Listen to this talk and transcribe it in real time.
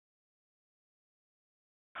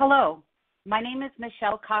Hello, my name is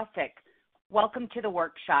Michelle Kosick. Welcome to the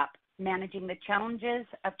workshop, Managing the Challenges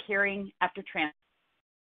of Caring After Transplant.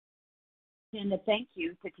 And a thank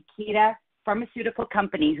you to Takeda Pharmaceutical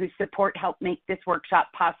Company, whose support helped make this workshop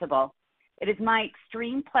possible. It is my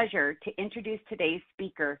extreme pleasure to introduce today's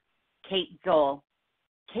speaker, Kate Zoll.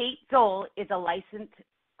 Kate Zoll is a licensed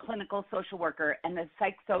clinical social worker and the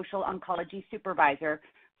psychosocial oncology supervisor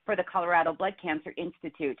for the Colorado Blood Cancer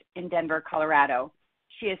Institute in Denver, Colorado.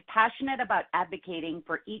 She is passionate about advocating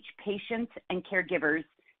for each patient's and caregiver's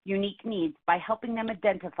unique needs by helping them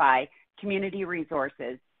identify community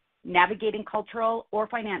resources, navigating cultural or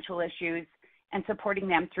financial issues, and supporting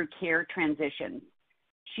them through care transitions.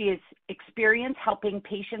 She is experienced helping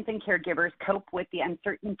patients and caregivers cope with the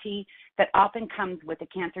uncertainty that often comes with a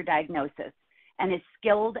cancer diagnosis, and is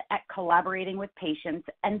skilled at collaborating with patients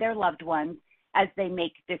and their loved ones as they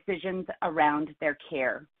make decisions around their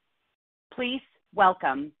care. Please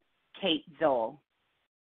welcome Kate Zoll.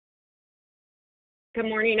 Good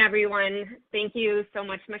morning, everyone. Thank you so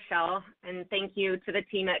much, Michelle, and thank you to the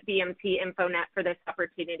team at BMT InfoNet for this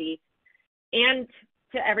opportunity, and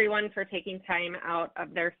to everyone for taking time out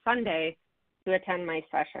of their Sunday to attend my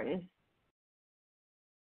session.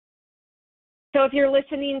 So if you're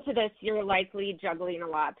listening to this, you're likely juggling a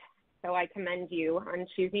lot, so I commend you on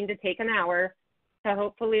choosing to take an hour to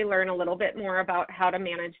hopefully learn a little bit more about how to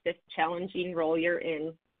manage this challenging role you're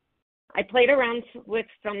in. I played around with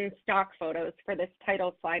some stock photos for this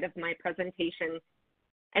title slide of my presentation,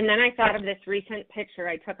 and then I thought of this recent picture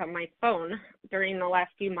I took on my phone during the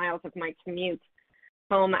last few miles of my commute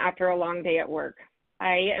home after a long day at work.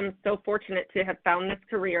 I am so fortunate to have found this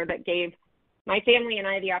career that gave my family and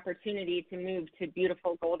I the opportunity to move to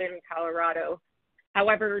beautiful Golden, Colorado.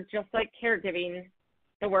 However, just like caregiving,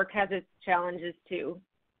 the work has its challenges too.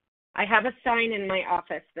 I have a sign in my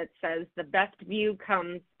office that says, "The best view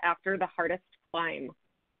comes after the hardest climb."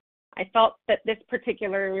 I felt that this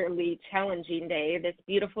particularly challenging day, this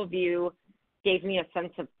beautiful view gave me a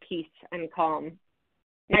sense of peace and calm.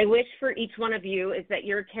 My wish for each one of you is that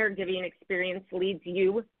your caregiving experience leads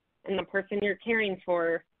you and the person you're caring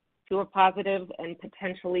for to a positive and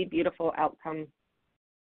potentially beautiful outcome.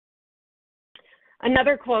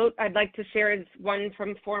 Another quote I'd like to share is one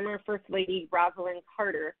from former First Lady Rosalind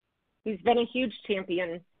Carter, who's been a huge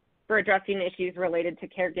champion for addressing issues related to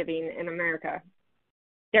caregiving in America.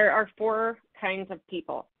 There are 4 kinds of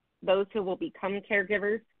people: those who will become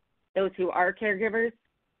caregivers, those who are caregivers,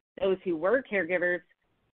 those who were caregivers,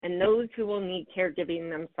 and those who will need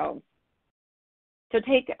caregiving themselves. So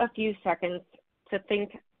take a few seconds to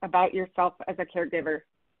think about yourself as a caregiver.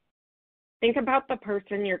 Think about the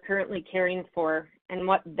person you're currently caring for and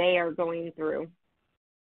what they are going through.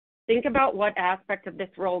 Think about what aspect of this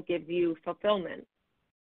role gives you fulfillment.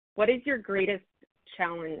 What is your greatest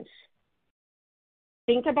challenge?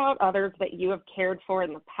 Think about others that you have cared for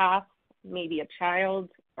in the past, maybe a child,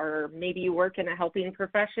 or maybe you work in a helping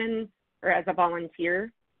profession or as a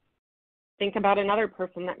volunteer. Think about another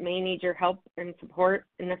person that may need your help and support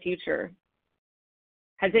in the future.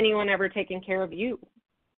 Has anyone ever taken care of you?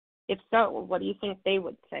 If so, what do you think they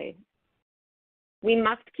would say? We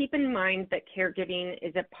must keep in mind that caregiving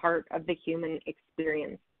is a part of the human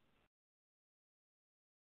experience.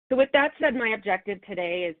 So with that said, my objective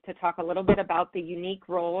today is to talk a little bit about the unique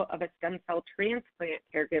role of a stem cell transplant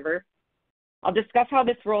caregiver. I'll discuss how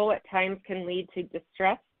this role at times can lead to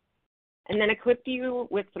distress, and then equip you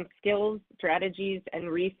with some skills, strategies, and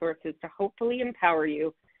resources to hopefully empower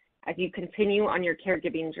you as you continue on your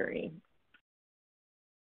caregiving journey.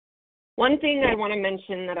 One thing I want to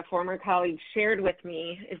mention that a former colleague shared with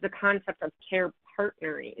me is the concept of care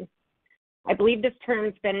partnering. I believe this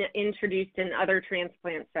term's been introduced in other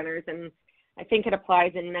transplant centers, and I think it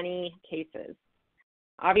applies in many cases.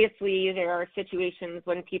 Obviously, there are situations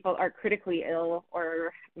when people are critically ill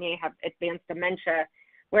or may have advanced dementia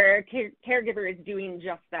where a caregiver is doing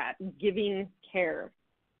just that, giving care.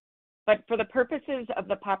 But for the purposes of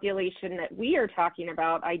the population that we are talking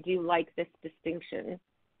about, I do like this distinction.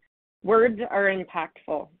 Words are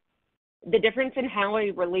impactful. The difference in how a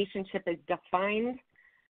relationship is defined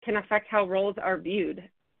can affect how roles are viewed,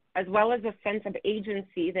 as well as a sense of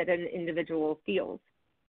agency that an individual feels.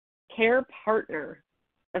 Care partner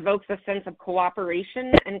evokes a sense of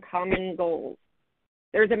cooperation and common goals.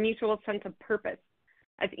 There's a mutual sense of purpose,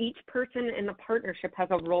 as each person in the partnership has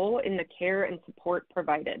a role in the care and support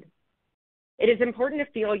provided. It is important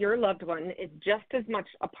to feel your loved one is just as much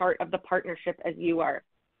a part of the partnership as you are.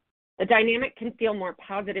 The dynamic can feel more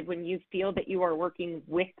positive when you feel that you are working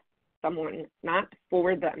with someone, not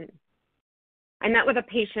for them. I met with a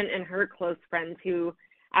patient and her close friends who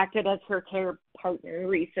acted as her care partner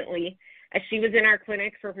recently as she was in our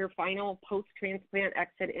clinic for her final post-transplant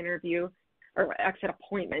exit interview or exit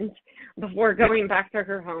appointment before going back to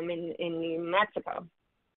her home in New Mexico.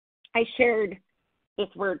 I shared this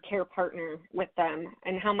word care partner with them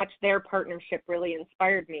and how much their partnership really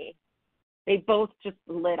inspired me. They both just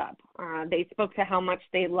lit up. They spoke to how much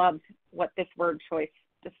they loved what this word choice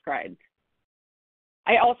described.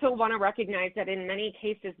 I also want to recognize that in many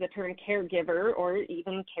cases, the term caregiver, or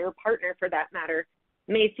even care partner for that matter,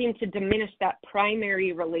 may seem to diminish that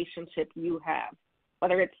primary relationship you have,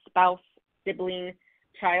 whether it's spouse, sibling,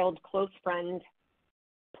 child, close friend.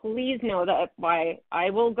 Please know that while I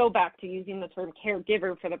will go back to using the term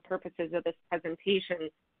caregiver for the purposes of this presentation,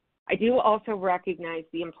 I do also recognize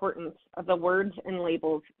the importance of the words and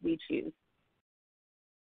labels we choose.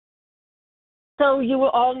 So you will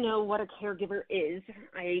all know what a caregiver is.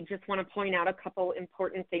 I just want to point out a couple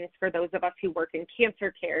important things for those of us who work in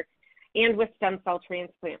cancer care and with stem cell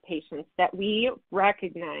transplant patients, that we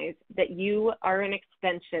recognize that you are an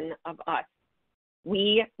extension of us.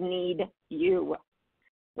 We need you.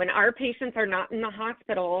 When our patients are not in the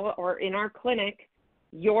hospital or in our clinic,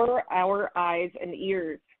 you're our eyes and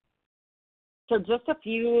ears. So just a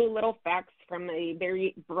few little facts from a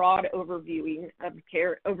very broad overview of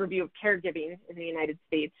caregiving in the United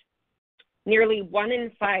States. Nearly 1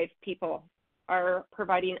 in 5 people are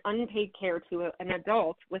providing unpaid care to an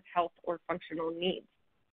adult with health or functional needs.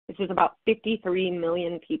 This is about 53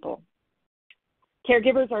 million people.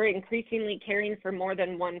 Caregivers are increasingly caring for more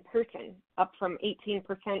than one person, up from 18%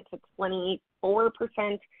 to 24%.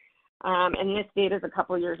 And this data is a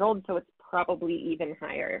couple years old, so it's probably even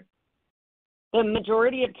higher. The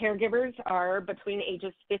majority of caregivers are between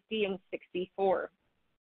ages 50 and 64.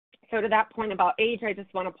 So to that point about age, I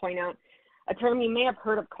just want to point out a term you may have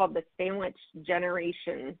heard of called the sandwich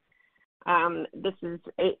generation. This is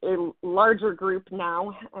a larger group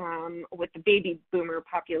now with the baby boomer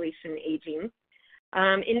population aging.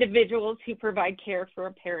 Individuals who provide care for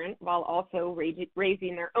a parent while also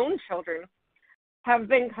raising their own children have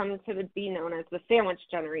come to be known as the sandwich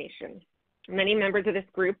generation. Many members of this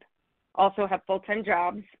group also have full-time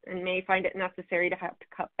jobs and may find it necessary to have to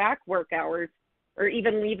cut back work hours or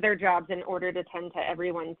even leave their jobs in order to tend to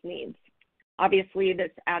everyone's needs. Obviously,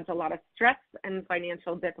 this adds a lot of stress and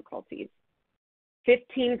financial difficulties.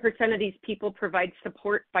 15% of these people provide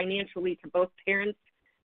support financially to both parents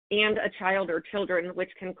and a child or children,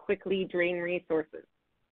 which can quickly drain resources.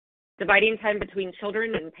 Dividing time between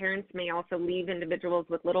children and parents may also leave individuals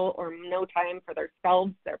with little or no time for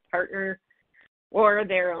themselves, their partner, or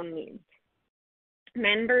their own needs.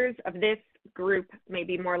 Members of this group may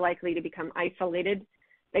be more likely to become isolated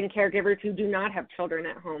than caregivers who do not have children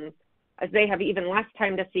at home, as they have even less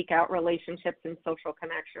time to seek out relationships and social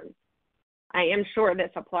connections. I am sure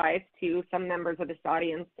this applies to some members of this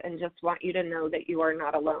audience and just want you to know that you are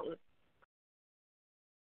not alone.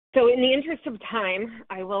 So in the interest of time,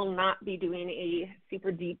 I will not be doing a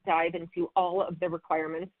super deep dive into all of the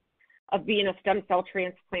requirements of being a stem cell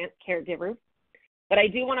transplant caregiver, but I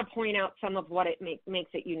do want to point out some of what it makes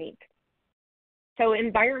it unique. So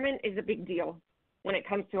environment is a big deal when it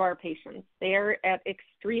comes to our patients. They are at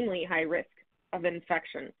extremely high risk of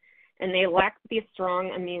infection, and they lack the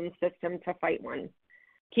strong immune system to fight one.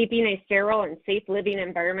 Keeping a sterile and safe living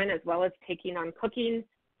environment, as well as taking on cooking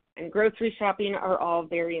and grocery shopping, are all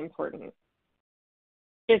very important.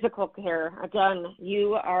 Physical care, again,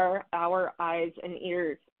 you are our eyes and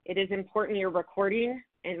ears. It is important you're recording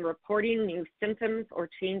and reporting new symptoms or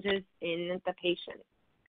changes in the patient.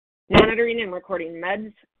 Monitoring and recording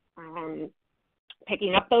meds,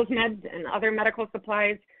 picking up those meds and other medical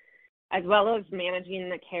supplies, as well as managing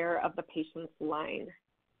the care of the patient's line.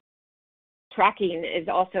 Tracking is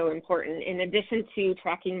also important. In addition to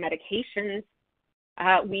tracking medications,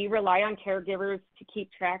 we rely on caregivers to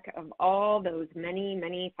keep track of all those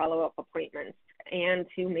many follow-up appointments and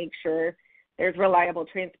to make sure there's reliable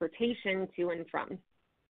transportation to and from.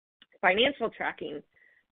 Financial tracking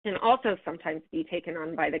can also sometimes be taken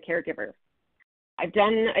on by the caregiver. I've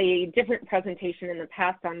done a different presentation in the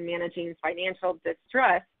past on managing financial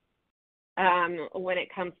distress when it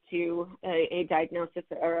comes to a diagnosis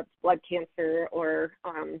of blood cancer or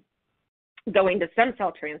going to stem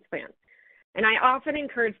cell transplant. And I often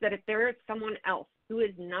encourage that if there is someone else who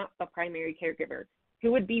is not the primary caregiver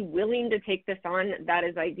who would be willing to take this on, that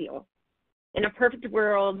is ideal. In a perfect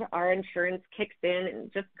world, our insurance kicks in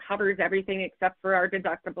and just covers everything except for our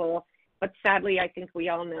deductible. But sadly, I think we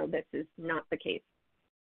all know this is not the case.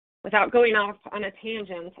 Without going off on a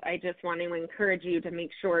tangent, I just want to encourage you to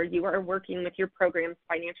make sure you are working with your program's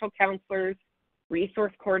financial counselors,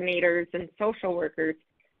 resource coordinators, and social workers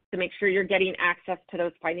to make sure you're getting access to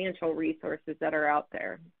those financial resources that are out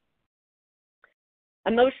there.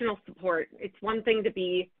 Emotional support. It's one thing to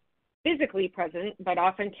be physically present, but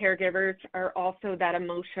often caregivers are also that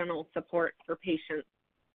emotional support for patients.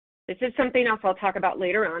 This is something else I'll talk about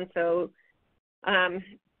later on, so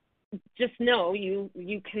just know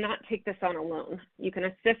you cannot take this on alone. You can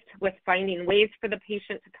assist with finding ways for the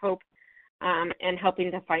patient to cope and helping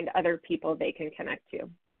to find other people they can connect to.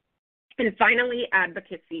 And finally,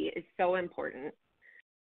 advocacy is so important.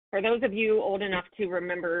 For those of you old enough to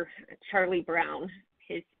remember Charlie Brown,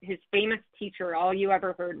 his famous teacher, all you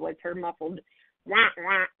ever heard was her muffled wah,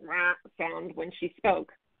 wah, wah sound when she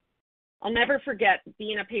spoke. I'll never forget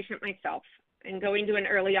being a patient myself and going to an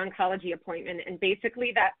early oncology appointment, and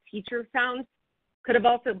basically that teacher sound could have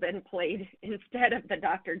also been played instead of the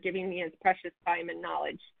doctor giving me his precious time and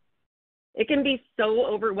knowledge. It can be so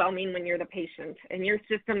overwhelming when you're the patient and your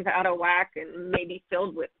system's out of whack and maybe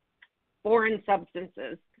filled with foreign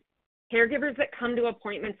substances. Caregivers that come to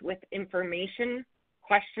appointments with information,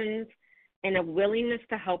 questions, and a willingness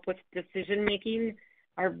to help with decision-making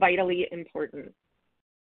are vitally important.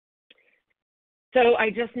 So I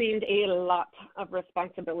just named a lot of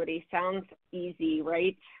responsibility. Sounds easy,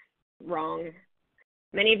 right? Wrong.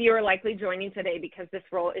 Many of you are likely joining today because this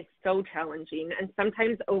role is so challenging and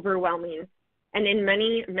sometimes overwhelming. And in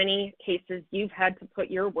many, many cases, you've had to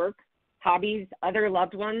put your work, hobbies, other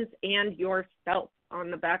loved ones, and yourself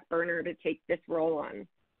on the back burner to take this role on.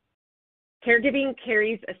 Caregiving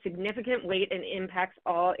carries a significant weight and impacts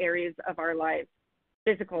all areas of our lives: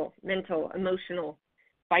 physical, mental, emotional,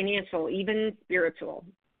 financial, even spiritual.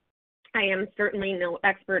 I am certainly no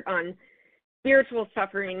expert on spiritual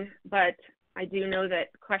suffering, but I do know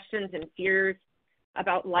that questions and fears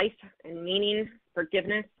about life and meaning,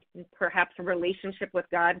 forgiveness, and perhaps a relationship with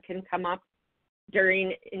God can come up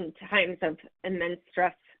in times of immense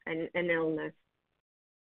stress and illness.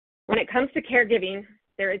 When it comes to caregiving,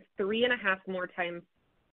 there is 3.5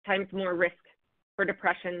 times more risk for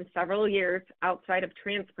depression several years outside of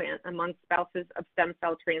transplant among spouses of stem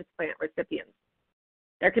cell transplant recipients.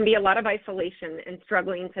 There can be a lot of isolation and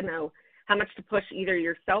struggling to know how much to push either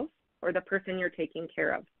yourself or the person you're taking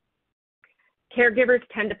care of. Caregivers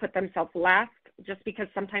tend to put themselves last just because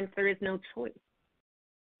sometimes there is no choice.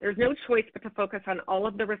 There's no choice but to focus on all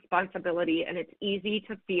of the responsibility, and it's easy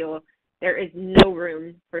to feel there is no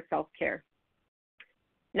room for self-care.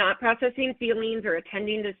 Not processing feelings or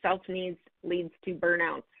attending to self-needs leads to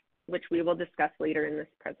burnout, which we will discuss later in this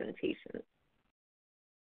presentation.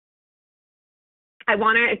 I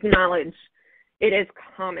want to acknowledge it is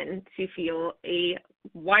common to feel a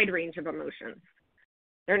wide range of emotions.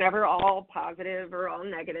 They're never all positive or all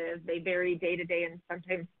negative. They vary day to day and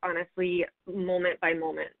sometimes, honestly, moment by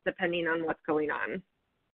moment, depending on what's going on.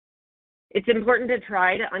 It's important to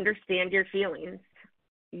try to understand your feelings.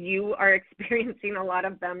 You are experiencing a lot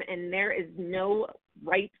of them, and there is no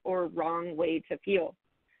right or wrong way to feel.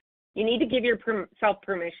 You need to give yourself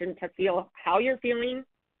permission to feel how you're feeling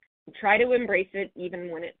and try to embrace it even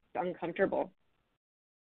when it's uncomfortable.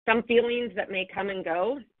 Some feelings that may come and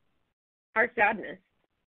go are sadness.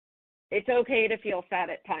 It's okay to feel sad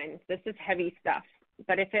at times. This is heavy stuff.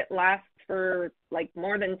 But if it lasts for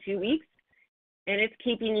more than 2 weeks and it's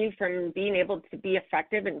keeping you from being able to be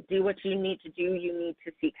effective and do what you need to do, you need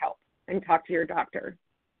to seek help and talk to your doctor.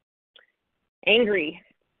 Angry.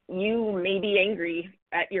 You may be angry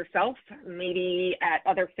at yourself, maybe at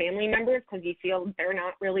other family members because you feel they're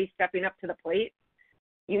not really stepping up to the plate.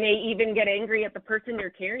 You may even get angry at the person you're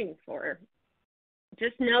caring for.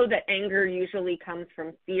 Just know that anger usually comes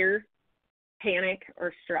from fear, panic,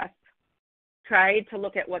 or stress. Try to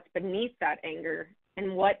look at what's beneath that anger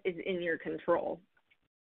and what is in your control.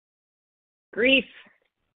 Grief.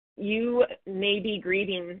 You may be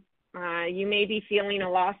grieving. You may be feeling a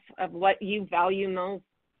loss of what you value most.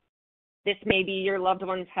 This may be your loved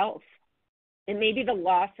one's health. It may be the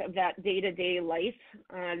loss of that day-to-day life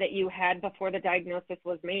that you had before the diagnosis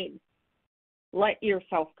was made. Let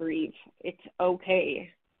yourself grieve. It's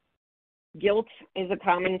okay. Guilt is a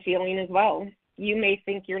common feeling as well. You may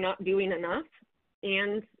think you're not doing enough,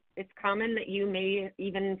 and it's common that you may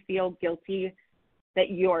even feel guilty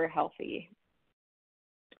that you're healthy.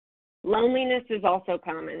 Loneliness is also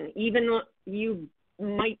common. Even though you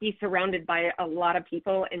might be surrounded by a lot of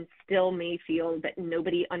people and still may feel that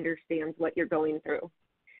nobody understands what you're going through.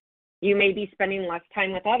 You may be spending less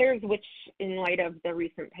time with others, which in light of the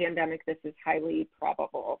recent pandemic, this is highly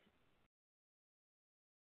probable.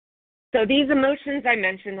 So these emotions I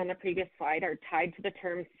mentioned on the previous slide are tied to the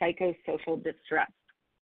term psychosocial distress.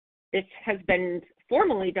 This has been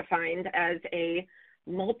formally defined as a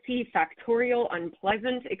multifactorial,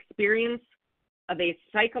 unpleasant experience of a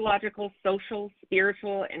psychological, social,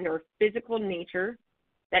 spiritual, and/or physical nature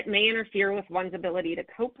that may interfere with one's ability to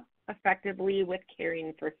cope effectively with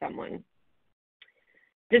caring for someone.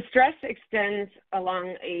 Distress extends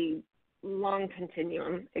along a long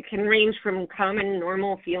continuum. It can range from common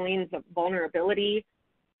normal feelings of vulnerability,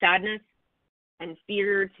 sadness, and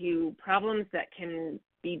fear to problems that can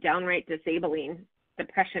be downright disabling: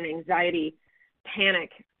 depression, anxiety,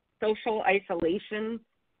 panic, social isolation,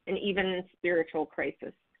 and even spiritual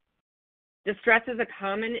crisis. Distress is a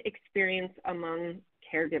common experience among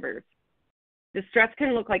caregivers. Distress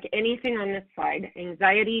can look like anything on this slide: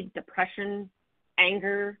 anxiety, depression,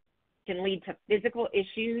 anger, can lead to physical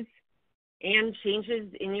issues and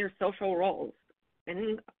changes in your social roles.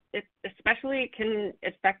 And especially it can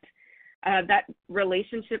affect that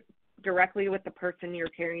relationship directly with the person you're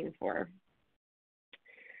caring for.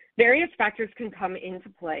 Various factors can come into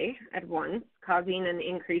play at once, causing an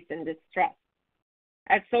increase in distress.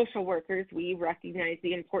 As social workers, we recognize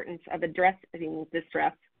the importance of addressing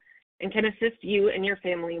distress and can assist you and your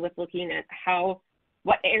family with looking at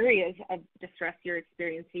what areas of distress you're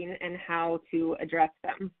experiencing and how to address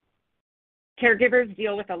them. Caregivers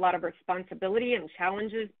deal with a lot of responsibility and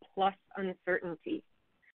challenges plus uncertainty.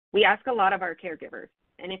 We ask a lot of our caregivers,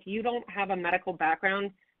 and if you don't have a medical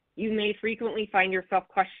background, you may frequently find yourself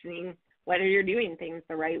questioning whether you're doing things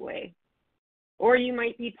the right way. Or you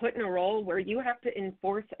might be put in a role where you have to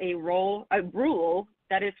enforce a rule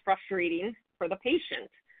that is frustrating for the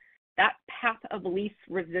patient. That path of least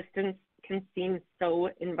resistance can seem so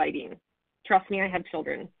inviting. Trust me, I have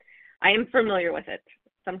children. I am familiar with it.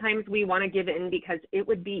 Sometimes we want to give in because it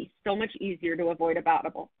would be so much easier to avoid a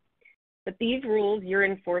battle. But these rules you're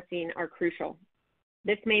enforcing are crucial.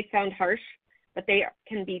 This may sound harsh, but they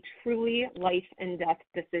can be truly life and death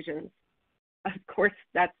decisions. Of course,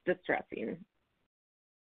 that's distressing.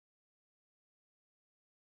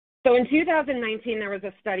 So in 2019, there was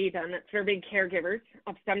a study done that surveyed caregivers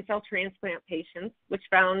of stem cell transplant patients, which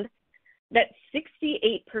found that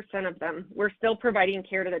 68% of them were still providing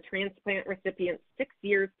care to the transplant recipients 6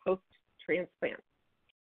 years post-transplant.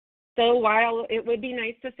 So while it would be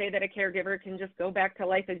nice to say that a caregiver can just go back to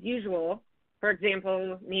life as usual, for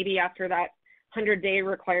example, maybe after that 100-day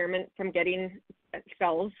requirement from getting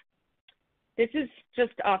cells, this is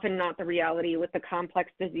just often not the reality with the complex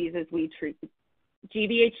diseases we treat.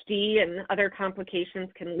 GVHD and other complications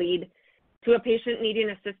can lead to a patient needing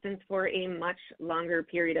assistance for a much longer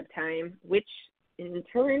period of time, which in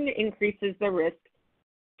turn increases the risk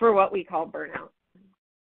for what we call burnout.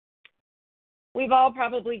 We've all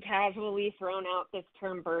probably casually thrown out this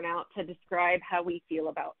term burnout to describe how we feel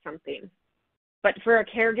about something. But for a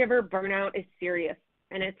caregiver, burnout is serious,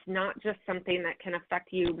 and it's not just something that can affect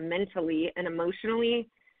you mentally and emotionally,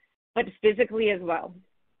 but physically as well.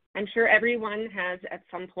 I'm sure everyone has at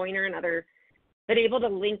some point or another been able to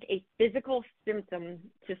link a physical symptom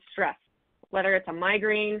to stress, whether it's a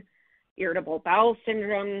migraine, irritable bowel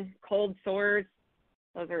syndrome, cold sores.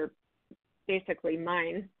 Those are basically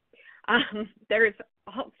mine. There's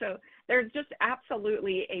just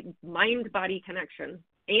absolutely a mind-body connection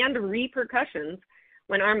and repercussions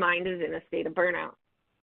when our mind is in a state of burnout.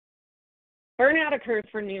 Burnout occurs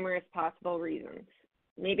for numerous possible reasons.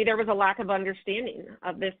 Maybe there was a lack of understanding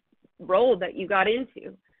of this role that you got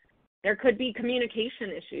into. There could be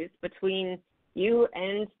communication issues between you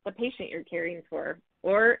and the patient you're caring for,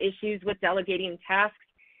 or issues with delegating tasks,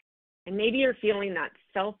 and maybe you're feeling that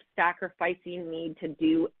self-sacrificing need to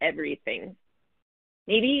do everything.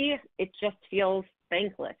 Maybe it just feels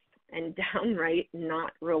thankless and downright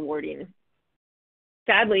not rewarding.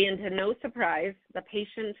 Sadly, and to no surprise, the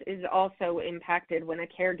patient is also impacted when a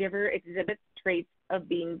caregiver exhibits traits of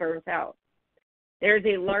being burnt out. There's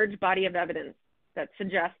a large body of evidence that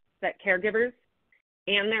suggests that caregivers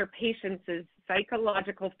and their patients'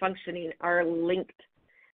 psychological functioning are linked,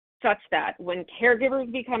 such that when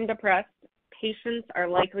caregivers become depressed, patients are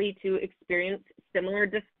likely to experience similar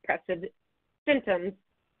depressive symptoms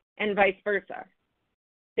and vice versa.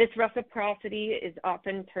 This reciprocity is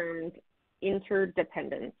often termed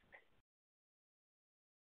interdependence.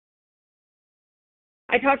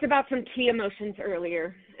 I talked about some key emotions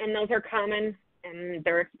earlier, and those are common and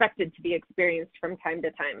they're expected to be experienced from time to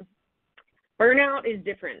time. Burnout is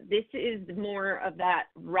different. This is more of that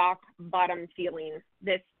rock bottom feeling,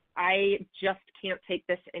 this I just can't take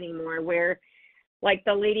this anymore, where like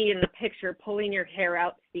the lady in the picture, pulling your hair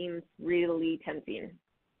out seems really tempting.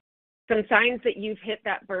 Some signs that you've hit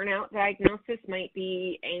that burnout diagnosis might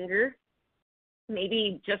be anger,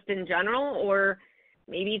 maybe just in general, or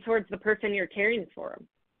maybe towards the person you're caring for.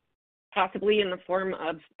 possibly in the form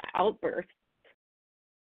of outbursts,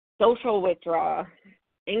 social withdrawal,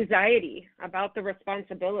 anxiety about the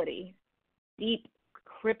responsibility, deep,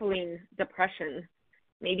 crippling depression.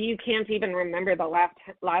 Maybe you can't even remember the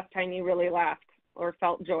last time you really laughed or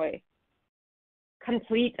felt joy.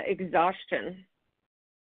 Complete exhaustion.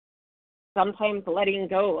 Sometimes letting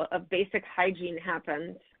go of basic hygiene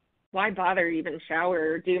happens. Why bother even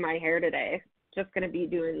shower or do my hair today? Just going to be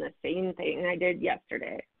doing the same thing I did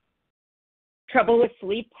yesterday. Trouble with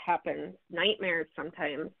sleep happens, nightmares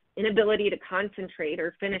sometimes, inability to concentrate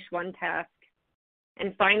or finish one task,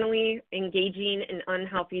 and finally, engaging in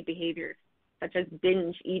unhealthy behaviors, such as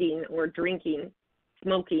binge eating or drinking,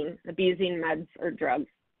 smoking, abusing meds or drugs.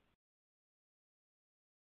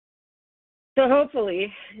 So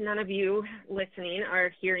hopefully, none of you listening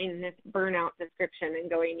are hearing this burnout description and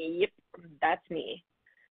going, yep, that's me.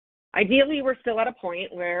 Ideally, we're still at a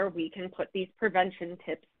point where we can put these prevention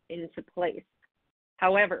tips into place.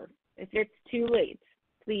 However, if it's too late,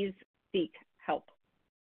 please seek help.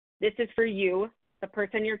 This is for you, the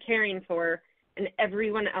person you're caring for, and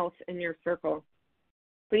everyone else in your circle.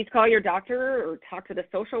 Please call your doctor or talk to the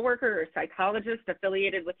social worker or psychologist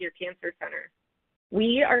affiliated with your cancer center.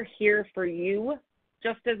 We are here for you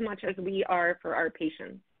just as much as we are for our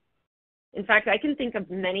patients. In fact, I can think of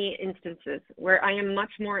many instances where I am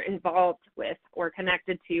much more involved with or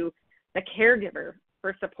connected to the caregiver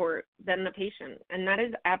for support than the patient, and that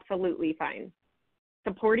is absolutely fine.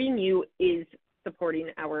 Supporting you is supporting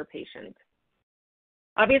our patient.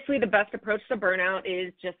 Obviously, the best approach to burnout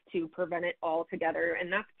is just to prevent it altogether,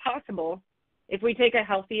 and that's possible if we take a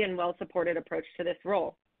healthy and well-supported approach to this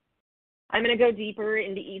role. I'm going to go deeper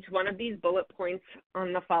into each one of these bullet points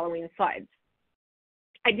on the following slides.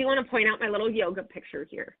 I do want to point out my little yoga picture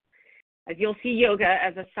here, as you'll see yoga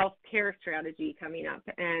as a self-care strategy coming up,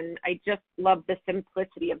 and I just love the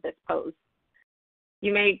simplicity of this pose.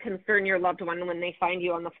 You may concern your loved one when they find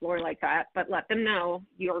you on the floor like that, but let them know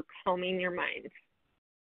you're calming your mind.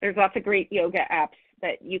 There's lots of great yoga apps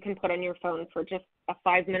that you can put on your phone for just a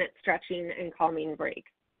 5-minute stretching and calming break.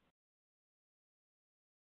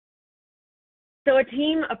 So a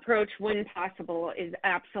team approach, when possible, is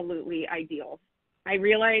absolutely ideal. I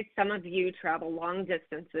realize some of you travel long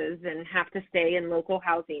distances and have to stay in local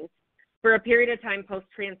housing for a period of time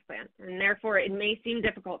post-transplant, and therefore it may seem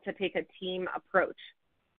difficult to take a team approach.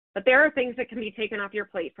 But there are things that can be taken off your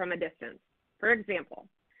plate from a distance. For example,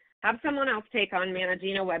 have someone else take on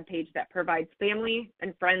managing a web page that provides family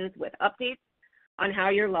and friends with updates on how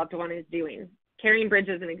your loved one is doing. Caring Bridge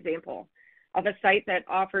is an example of a site that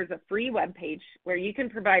offers a free web page where you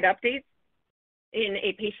can provide updates in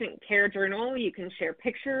a patient care journal. You can share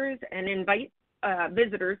pictures and invite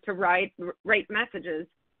visitors to write messages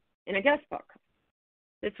in a guest book.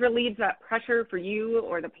 This relieves that pressure for you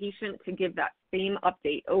or the patient to give that same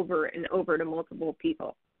update over and over to multiple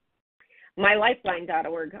people.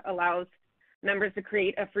 MyLifeline.org allows members to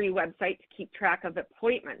create a free website to keep track of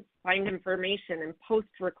appointments, find information, and post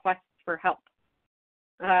requests for help.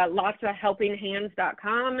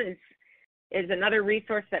 LotsOfHelpingHands.com is another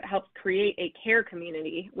resource that helps create a care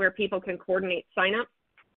community where people can coordinate sign-ups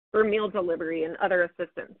for meal delivery and other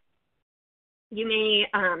assistance. You may,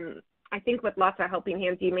 I think with Lots of Helping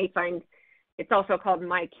Hands, you may find it's also called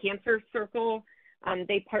My Cancer Circle.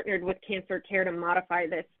 They partnered with Cancer Care to modify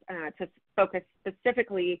this to focus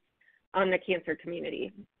specifically on the cancer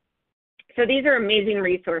community. So these are amazing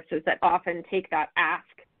resources that often take that ask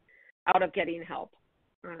out of getting help.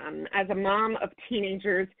 As a mom of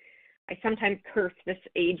teenagers, I sometimes curse this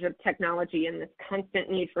age of technology and this constant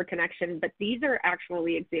need for connection, but these are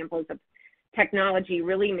actually examples of technology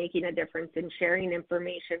really making a difference in sharing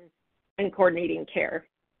information and coordinating care.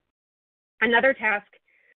 Another task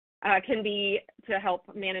can be to help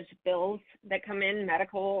manage bills that come in,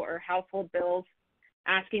 medical or household bills,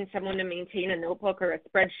 asking someone to maintain a notebook or a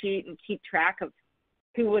spreadsheet and keep track of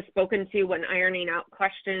who was spoken to when ironing out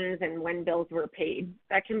questions and when bills were paid.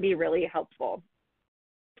 That can be really helpful.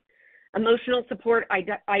 Emotional support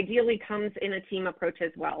ideally comes in a team approach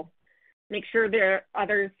as well. Make sure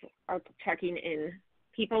others are checking in.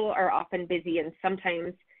 People are often busy and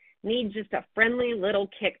sometimes need just a friendly little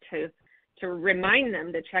kick to remind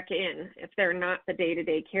them to check in if they're not the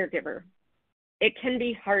day-to-day caregiver. It can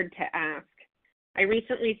be hard to ask. I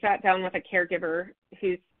recently sat down with a caregiver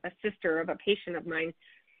who's a sister of a patient of mine,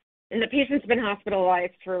 and the patient's been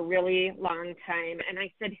hospitalized for a really long time, and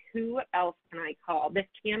I said, who else can I call? This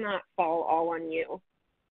cannot fall all on you.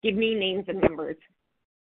 Give me names and numbers.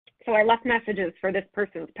 So I left messages for this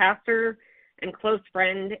person's pastor and close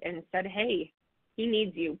friend and said, hey, he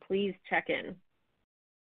needs you. Please check in.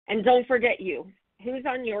 And don't forget you. who's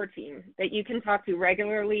on your team that you can talk to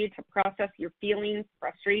regularly to process your feelings,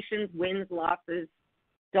 frustrations, wins, losses.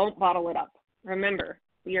 Don't bottle it up. Remember,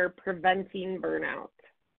 we are preventing burnout.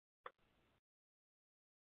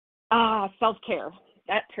 Self-care,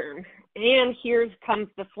 that term. And here comes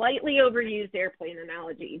the slightly overused airplane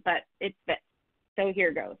analogy, but it fits. So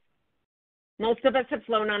here goes. Most of us have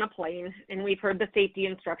flown on a plane, and we've heard the safety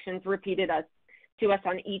instructions repeated to us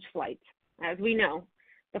on each flight. As we know,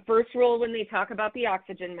 the first rule when they talk about the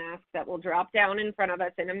oxygen mask that will drop down in front of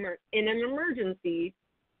us in an emergency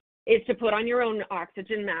is to put on your own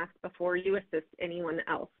oxygen mask before you assist anyone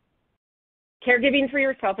else. Caregiving for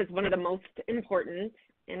yourself is one of the most important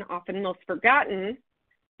and often most forgotten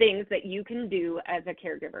things that you can do as a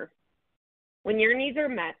caregiver. When your needs are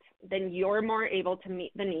met, then you're more able to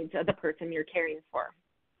meet the needs of the person you're caring for.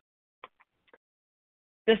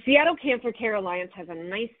 The Seattle Cancer Care Alliance has a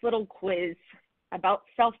nice little quiz about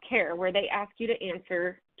self-care where they ask you to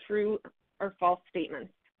answer true or false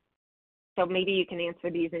statements. So maybe you can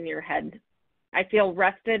answer these in your head. I feel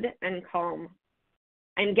rested and calm.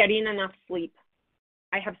 I'm getting enough sleep.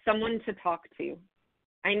 I have someone to talk to.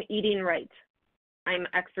 I'm eating right. I'm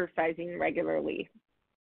exercising regularly.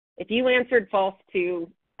 If you answered false to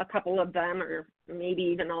a couple of them, or maybe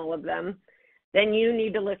even all of them, then you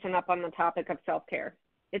need to listen up on the topic of self-care.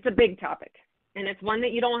 It's a big topic, and it's one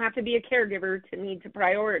that you don't have to be a caregiver to need to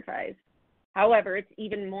prioritize. However, it's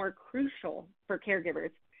even more crucial for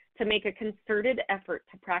caregivers to make a concerted effort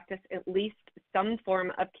to practice at least some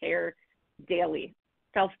form of care daily,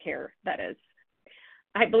 self-care, that is.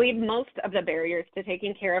 I believe most of the barriers to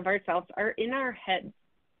taking care of ourselves are in our heads.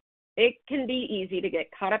 It can be easy to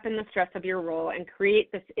get caught up in the stress of your role and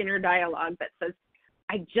create this inner dialogue that says,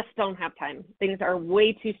 I just don't have time. Things are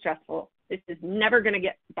way too stressful. This is never going to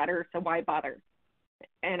get better, so why bother?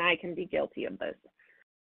 And I can be guilty of this.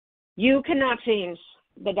 You cannot change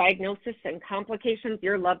the diagnosis and complications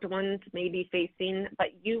your loved ones may be facing, but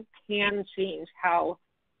you can change how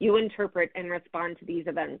you interpret and respond to these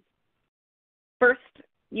events. First,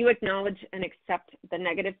 you acknowledge and accept the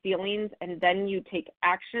negative feelings, and then you take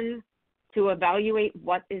action to evaluate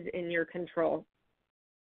what is in your control.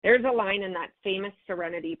 There's a line in that famous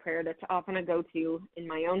serenity prayer that's often a go-to in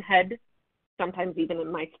my own head, sometimes even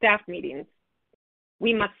in my staff meetings.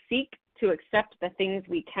 We must seek to accept the things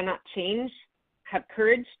we cannot change, have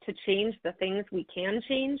courage to change the things we can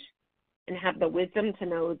change, and have the wisdom to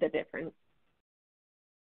know the difference.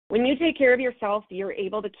 When you take care of yourself, you're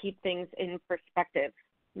able to keep things in perspective,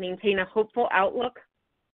 maintain a hopeful outlook,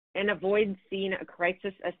 and avoid seeing a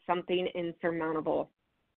crisis as something insurmountable.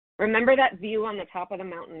 Remember that view on the top of the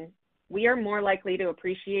mountain. We are more likely to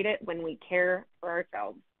appreciate it when we care for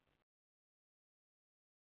ourselves.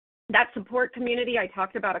 That support community I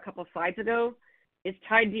talked about a couple slides ago is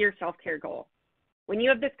tied to your self-care goal. When you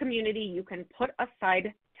have this community, you can put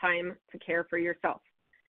aside time to care for yourself.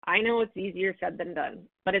 I know it's easier said than done,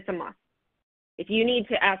 but it's a must. If you need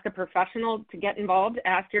to ask a professional to get involved,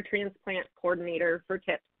 ask your transplant coordinator for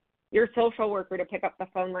tips, your social worker to pick up the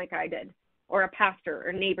phone like I did, or a pastor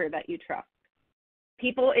or neighbor that you trust.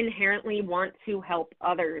 People inherently want to help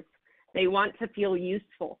others. They want to feel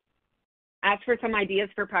useful. As for some ideas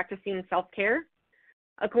for practicing self-care,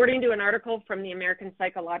 according to an article from the American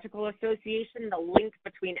Psychological Association, the link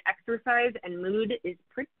between exercise and mood is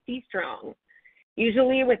pretty strong.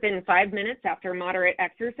 Usually within 5 minutes after moderate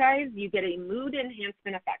exercise, you get a mood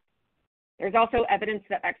enhancement effect. There's also evidence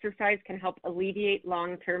that exercise can help alleviate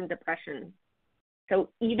long-term depression. So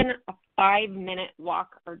even a 5-minute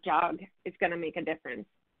walk or jog is going to make a difference.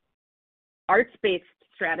 Arts-based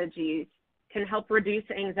strategies can help reduce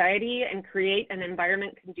anxiety and create an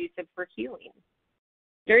environment conducive for healing.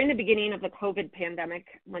 During the beginning of the COVID pandemic,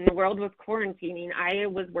 when the world was quarantining, I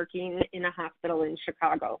was working in a hospital in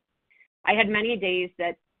Chicago. I had many days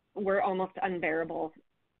that were almost unbearable.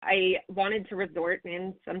 I wanted to resort,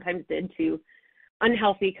 and sometimes did, to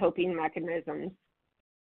unhealthy coping mechanisms.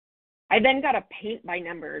 I then got a paint by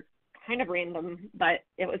number, kind of random, but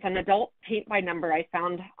it was an adult paint by number I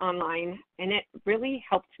found online, and it really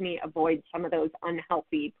helped me avoid some of those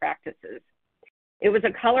unhealthy practices. It was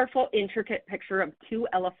a colorful, intricate picture of 2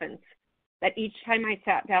 elephants that each time I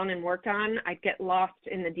sat down and worked on, I'd get lost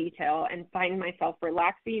in the detail and find myself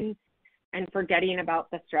relaxing and forgetting about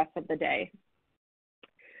the stress of the day.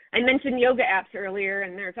 I mentioned yoga apps earlier,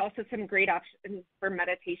 and there's also some great options for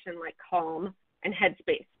meditation like Calm and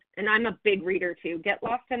Headspace. And I'm a big reader too. Get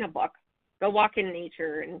lost in a book, go walk in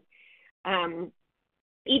nature, and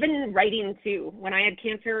even writing too. When I had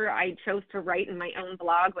cancer, I chose to write in my own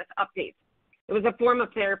blog with updates. It was a form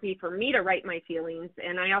of therapy for me to write my feelings,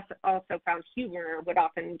 and I also found humor would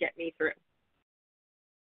often get me through.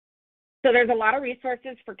 So there's a lot of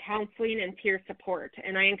resources for counseling and peer support,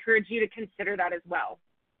 and I encourage you to consider that as well.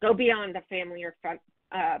 Go beyond a family or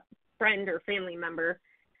friend or family member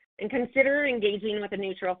and consider engaging with a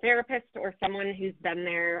neutral therapist or someone who's been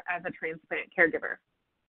there as a transplant caregiver.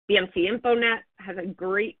 BMC InfoNet has a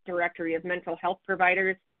great directory of mental health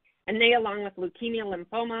providers, and they, along with Leukemia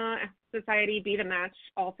Lymphoma Society, Be the Match,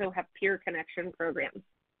 also have peer connection programs.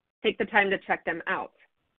 Take the time to check them out.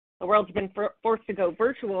 The world's been forced to go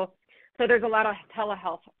virtual, so there's a lot of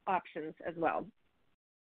telehealth options as well.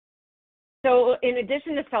 So in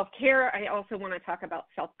addition to self-care, I also want to talk about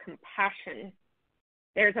self-compassion.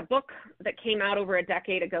 There's a book that came out over a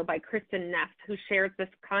decade ago by Kristen Neff, who shares this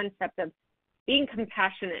concept of being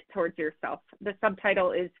compassionate towards yourself. The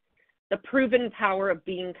subtitle is The Proven Power of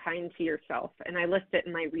Being Kind to Yourself, and I list it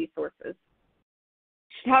in my resources.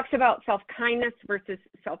 She talks about self-kindness versus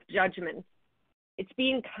self-judgment. It's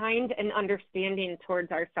being kind and understanding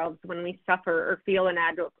towards ourselves when we suffer or feel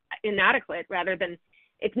inadequate rather than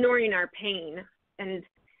ignoring our pain and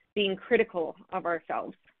being critical of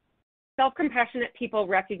ourselves. Self-compassionate people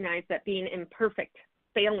recognize that being imperfect,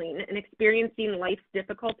 failing, and experiencing life's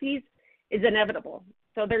difficulties is inevitable.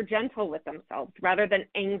 So they're gentle with themselves rather than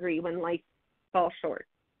angry when life falls short.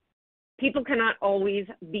 People cannot always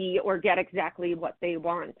be or get exactly what they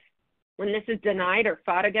want. When this is denied or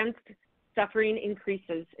fought against, suffering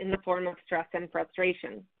increases in the form of stress and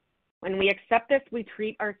frustration. When we accept this, we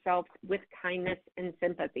treat ourselves with kindness and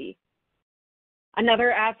sympathy.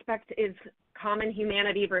 Another aspect is common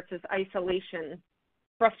humanity versus isolation.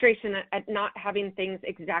 Frustration at not having things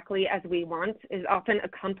exactly as we want is often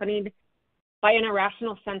accompanied by an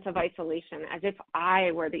irrational sense of isolation, as if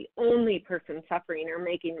I were the only person suffering or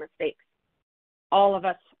making mistakes. All of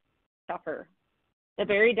us suffer. The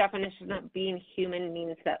very definition of being human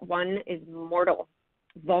means that one is mortal,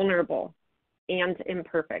 vulnerable, and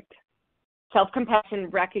imperfect. Self-compassion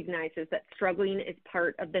recognizes that struggling is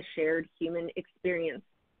part of the shared human experience.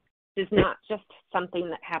 It is not just something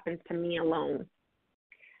that happens to me alone.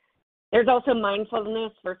 There's also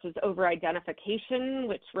mindfulness versus over-identification,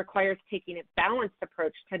 which requires taking a balanced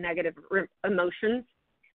approach to negative emotions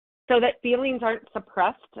so that feelings aren't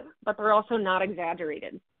suppressed, but they're also not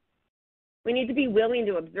exaggerated. We need to be willing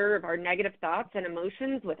to observe our negative thoughts and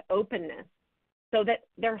emotions with openness so that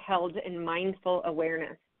they're held in mindful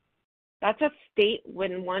awareness. That's a state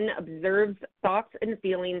when one observes thoughts and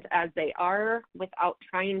feelings as they are without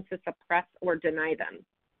trying to suppress or deny them.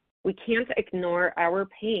 We can't ignore our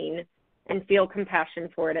pain and feel compassion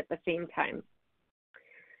for it at the same time.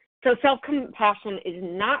 So self-compassion is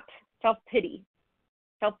not self-pity.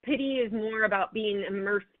 Self-pity is more about being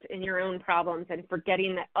immersed in your own problems and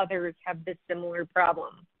forgetting that others have this similar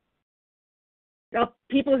problem. Now,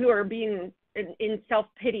 people who are being in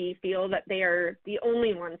self-pity feel that they are the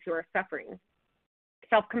only ones who are suffering.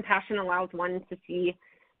 Self-compassion allows one to see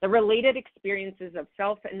the related experiences of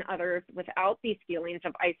self and others without these feelings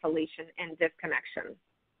of isolation and disconnection.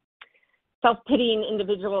 Self-pitying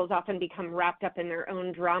individuals often become wrapped up in their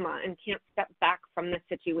own drama and can't step back from the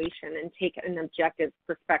situation and take an objective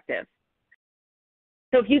perspective.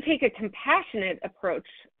 So if you take a compassionate approach,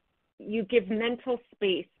 you give mental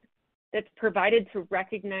space that's provided to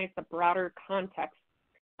recognize the broader context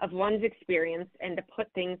of one's experience and to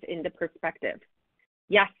put things into perspective.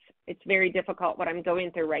 Yes, it's very difficult what I'm going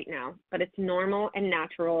through right now, but it's normal and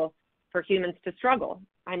natural for humans to struggle.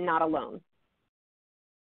 I'm not alone.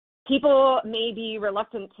 People may be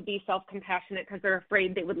reluctant to be self-compassionate because they're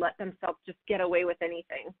afraid they would let themselves just get away with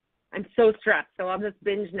anything. I'm so stressed, so I'll just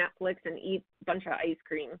binge Netflix and eat a bunch of ice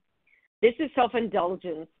cream. This is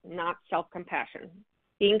self-indulgence, not self-compassion.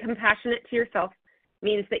 Being compassionate to yourself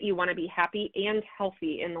means that you want to be happy and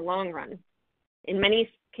healthy in the long run. In many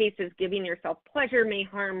cases, giving yourself pleasure may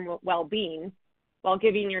harm well-being, while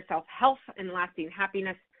giving yourself health and lasting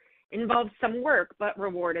happiness involves some work but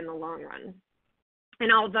reward in the long run.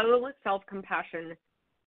 And although self-compassion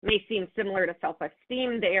may seem similar to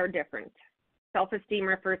self-esteem, they are different. Self-esteem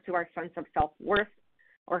refers to our sense of self-worth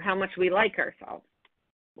or how much we like ourselves.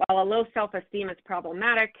 While a low self-esteem is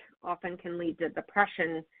problematic, often can lead to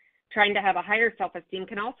depression, trying to have a higher self-esteem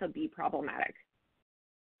can also be problematic.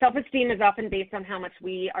 Self-esteem is often based on how much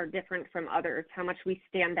we are different from others, how much we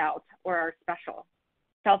stand out or are special.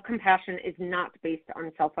 Self-compassion is not based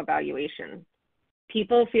on self-evaluation.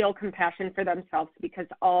 People feel compassion for themselves because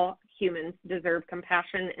all humans deserve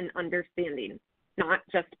compassion and understanding, not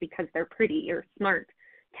just because they're pretty or smart,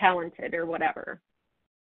 talented, or whatever.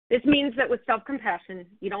 This means that with self-compassion,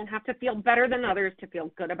 you don't have to feel better than others to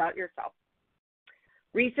feel good about yourself.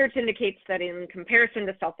 Research indicates that in comparison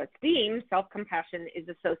to self-esteem, self-compassion is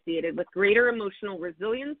associated with greater emotional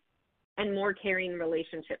resilience and more caring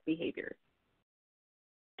relationship behaviors.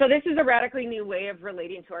 So this is a radically new way of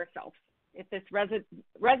relating to ourselves. If this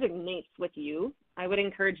resonates with you, I would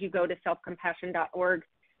encourage you go to selfcompassion.org,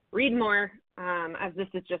 read more, as this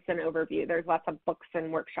is just an overview. There's lots of books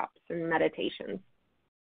and workshops and meditations.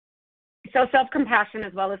 So self-compassion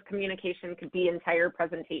as well as communication could be entire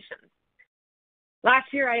presentations.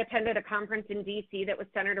 Last year, I attended a conference in DC that was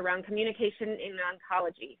centered around communication in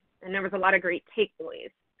oncology, and there was a lot of great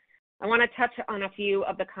takeaways. I want to touch on a few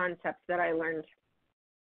of the concepts that I learned,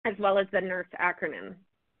 as well as the NURSE acronym.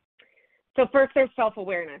 So first, there's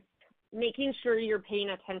self-awareness, making sure you're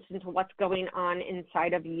paying attention to what's going on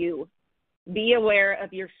inside of you. Be aware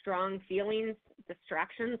of your strong feelings,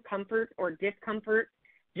 distractions, comfort or discomfort,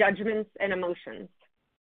 judgments, and emotions.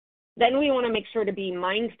 Then we want to make sure to be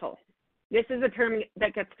mindful. This is a term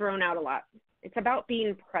that gets thrown out a lot. It's about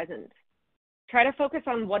being present. Try to focus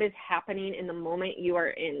on what is happening in the moment you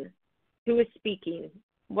are in. Who is speaking?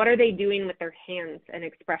 What are they doing with their hands and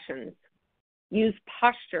expressions? Use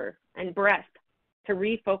posture and breath to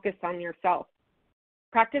refocus on yourself.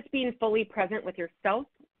 Practice being fully present with yourself,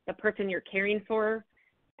 the person you're caring for,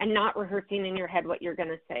 and not rehearsing in your head what you're going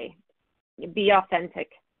to say. Be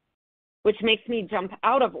authentic, which makes me jump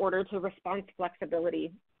out of order to response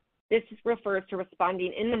flexibility. This refers to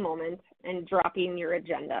responding in the moment and dropping your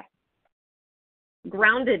agenda.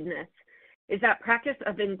 Groundedness is that practice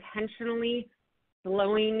of intentionally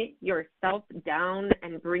slowing yourself down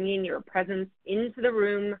and bringing your presence into the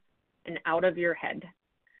room and out of your head.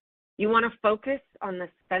 You want to focus on the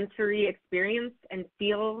sensory experience and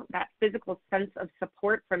feel that physical sense of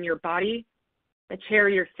support from your body, the chair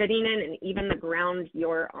you're sitting in, and even the ground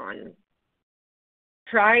you're on.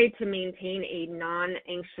 Try to maintain a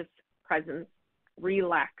non-anxious presence.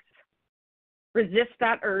 Relax. Resist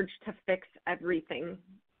that urge to fix everything.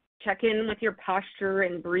 Check in with your posture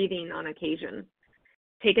and breathing on occasion.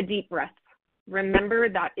 Take a deep breath. Remember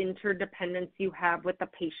that interdependence you have with the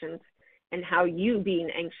patient and how you being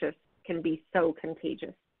anxious can be so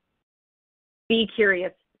contagious. Be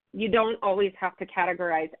curious. You don't always have to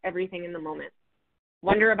categorize everything in the moment.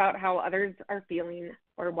 Wonder about how others are feeling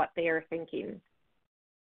or what they are thinking.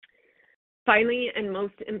 Finally, and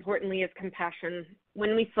most importantly, is compassion.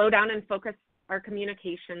 When we slow down and focus our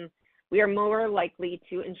communication, we are more likely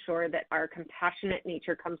to ensure that our compassionate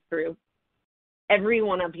nature comes through. Every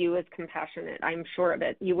one of you is compassionate, I'm sure of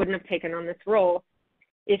it. You wouldn't have taken on this role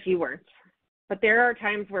if you weren't. But there are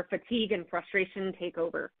times where fatigue and frustration take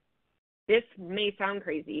over. This may sound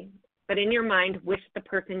crazy, but in your mind, wish the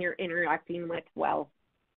person you're interacting with well.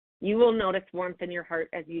 You will notice warmth in your heart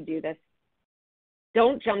as you do this.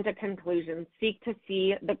 Don't jump to conclusions. Seek to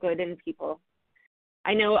see the good in people.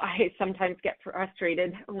 I know I sometimes get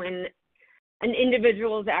frustrated when an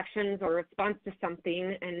individual's actions or response to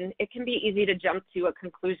something, and it can be easy to jump to a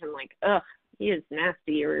conclusion like, ugh, he is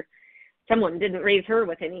nasty, or someone didn't raise her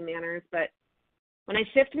with any manners. But when I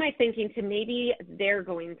shift my thinking to maybe they're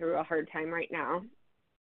going through a hard time right now,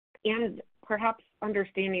 and perhaps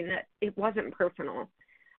understanding that it wasn't personal,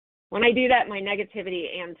 when I do that, my negativity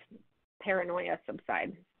and paranoia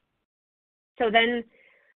subside. So then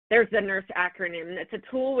there's the NURSE acronym. It's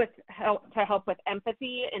a tool to help with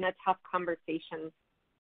empathy in a tough conversation.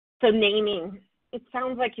 So naming, it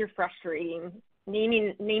sounds like you're frustrating.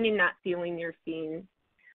 Naming that feeling you're seeing.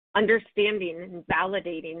 Understanding and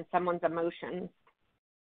validating someone's emotions.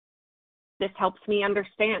 This helps me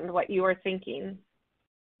understand what you are thinking.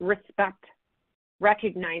 Respect,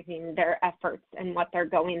 recognizing their efforts and what they're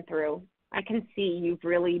going through. I can see you've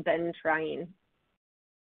really been trying.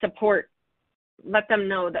 Support. Let them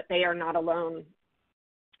know that they are not alone.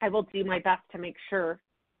 I will do my best to make sure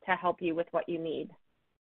to help you with what you need.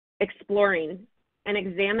 Exploring and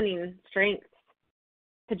examining strengths.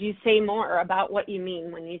 Could you say more about what you mean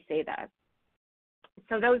when you say that?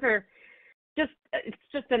 So those are it's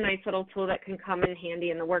just a nice little tool that can come in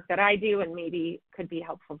handy in the work that I do and maybe could be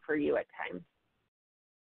helpful for you at times.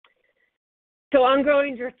 So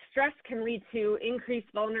ongoing stress can lead to increased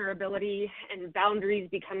vulnerability and boundaries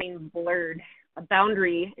becoming blurred. A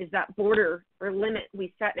boundary is that border or limit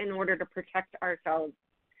we set in order to protect ourselves.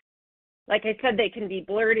 Like I said, they can be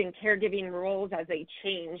blurred in caregiving roles as they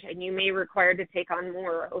change, and you may require to take on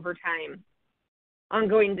more over time.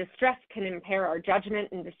 Ongoing distress can impair our judgment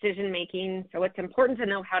and decision-making, so it's important to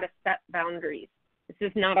know how to set boundaries. This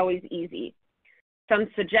is not always easy. Some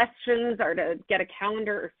suggestions are to get a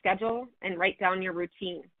calendar or schedule and write down your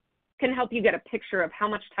routine. It can help you get a picture of how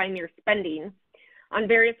much time you're spending on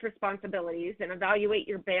various responsibilities and evaluate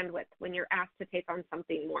your bandwidth when you're asked to take on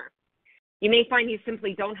something more. You may find you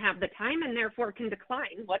simply don't have the time and therefore can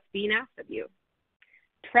decline what's being asked of you.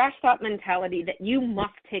 trash that mentality that you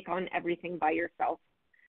must take on everything by yourself.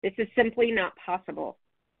 This is simply not possible.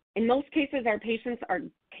 In most cases, our patients are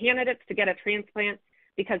candidates to get a transplant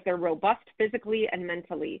because they're robust physically and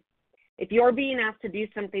mentally. If you're being asked to do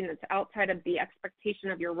something that's outside of the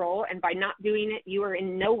expectation of your role, and by not doing it, you are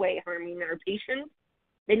in no way harming our patients,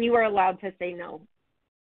 then you are allowed to say no.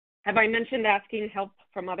 Have I mentioned asking help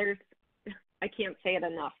from others? I can't say it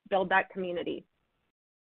enough. Build that community.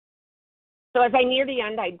 So as I near the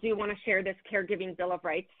end, I do want to share this Caregiving Bill of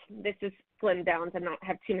Rights. This is slimmed down to not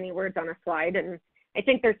have too many words on a slide, and I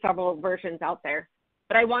think there's several versions out there.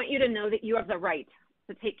 But I want you to know that you have the right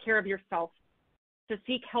to take care of yourself, to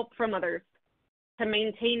seek help from others, to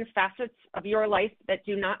maintain facets of your life that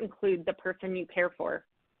do not include the person you care for,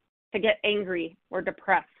 to get angry or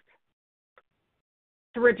depressed,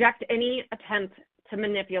 to reject any attempt to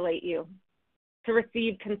manipulate you, to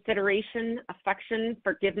receive consideration, affection,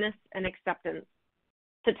 forgiveness, and acceptance,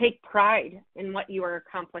 to take pride in what you are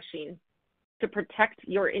accomplishing, to protect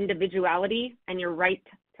your individuality and your right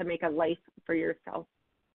to make a life for yourself.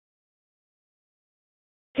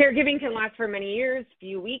 Caregiving can last for many years,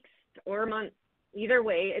 few weeks, or months. Either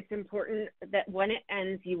way, it's important that when it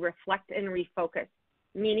ends, you reflect and refocus.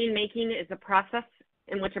 Meaning making is a process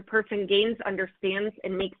in which a person gains, understands,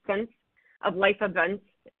 and makes sense of life events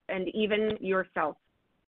and even yourself.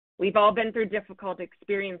 We've all been through difficult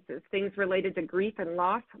experiences, things related to grief and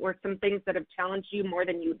loss, or some things that have challenged you more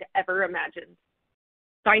than you'd ever imagined.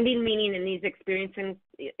 Finding meaning in these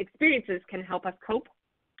experiences can help us cope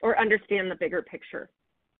or understand the bigger picture.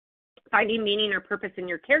 Finding meaning or purpose in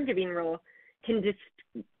your caregiving role can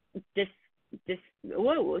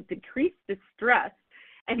decrease distress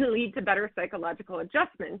and lead to better psychological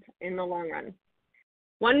adjustment in the long run.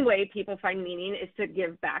 One way people find meaning is to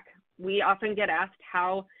give back. We often get asked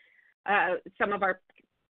how some of our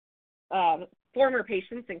former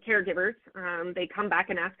patients and caregivers, they come back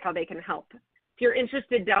and ask how they can help. If you're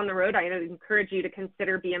interested down the road, I encourage you to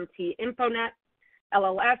consider BMT InfoNet,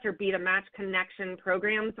 LLS, or Be the Match Connection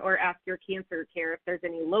programs, or ask your cancer care if there's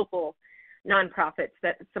any local nonprofits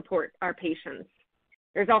that support our patients.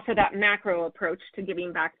 There's also that macro approach to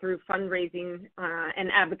giving back through fundraising and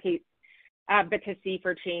advocacy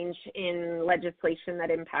for change in legislation that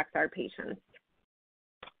impacts our patients.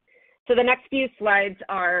 So the next few slides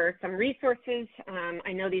are some resources.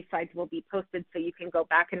 I know these slides will be posted so you can go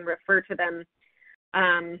back and refer to them.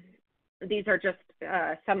 These are just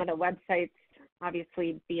some of the websites,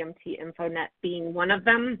 obviously BMT InfoNet being one of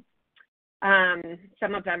them.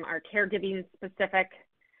 Some of them are caregiving specific.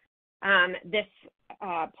 This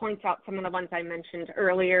points out some of the ones I mentioned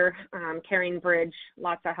earlier, Caring Bridge,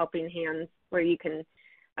 lots of helping hands where you can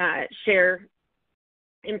share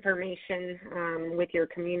information with your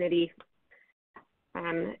community.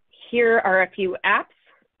 Here are a few apps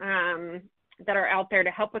that are out there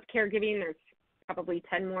to help with caregiving. There's probably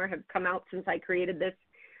 10 more have come out since I created this.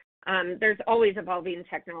 There's always evolving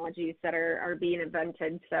technologies that are being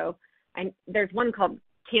invented. So there's one called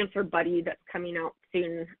Cancer Buddy that's coming out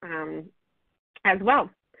soon as well.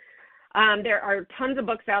 There are tons of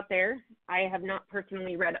books out there. I have not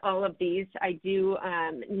personally read all of these. I do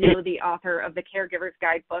know the author of the Caregiver's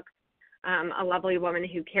Guidebook, a lovely woman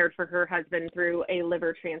who cared for her husband through a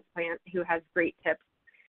liver transplant, who has great tips.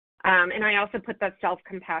 And I also put the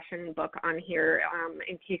Self-Compassion book on here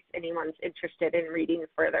in case anyone's interested in reading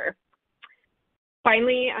further.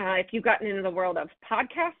 Finally, if you've gotten into the world of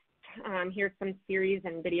podcasts, here's some series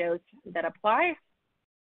and videos that apply.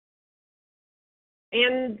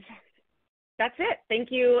 And that's it.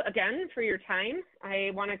 Thank you again for your time.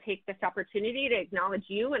 I want to take this opportunity to acknowledge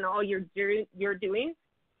you and all you're doing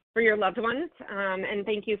for your loved ones. And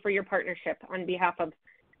thank you for your partnership on behalf of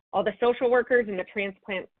all the social workers and the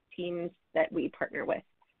transplant teams that we partner with.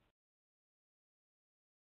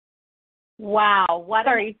 Wow, what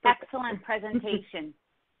an excellent presentation.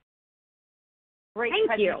 Great Thank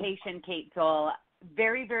presentation, you. Kate Zoll.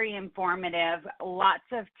 Very, very informative, lots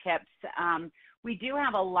of tips. We do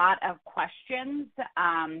have a lot of questions,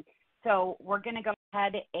 so we're going to go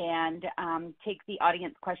ahead and take the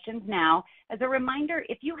audience questions now. As a reminder,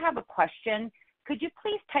 if you have a question, could you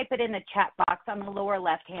please type it in the chat box on the lower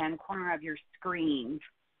left-hand corner of your screen?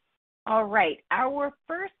 All right, our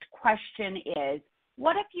first question is,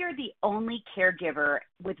 what if you're the only caregiver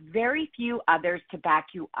with very few others to back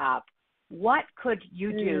you up? What could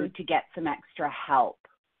you do to get some extra help?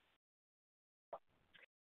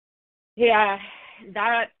 Yeah,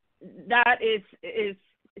 that is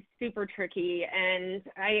super tricky, and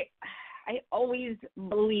I always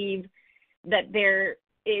believe that there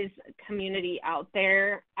is community out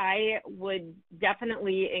there, I would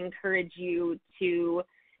definitely encourage you to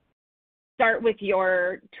start with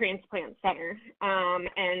your transplant center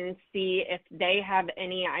and see if they have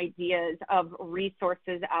any ideas of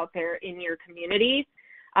resources out there in your community,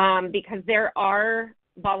 because there are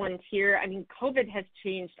volunteer, I mean, COVID has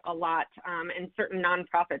changed a lot, and certain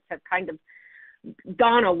nonprofits have kind of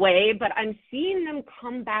gone away, but I'm seeing them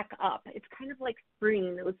come back up. It's kind of like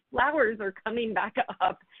spring. Those flowers are coming back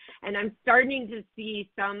up, and I'm starting to see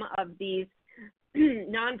some of these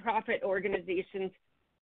nonprofit organizations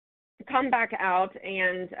come back out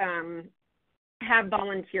and have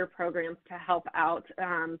volunteer programs to help out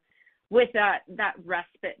with that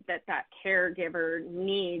respite that caregiver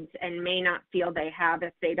needs and may not feel they have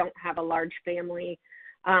if they don't have a large family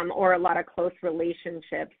or a lot of close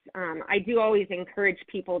relationships. I do always encourage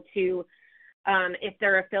people to, if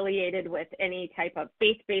they're affiliated with any type of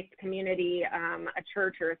faith-based community, a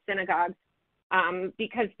church or a synagogue,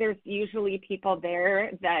 because there's usually people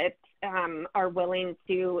there that are willing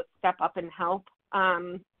to step up and help.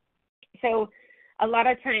 So a lot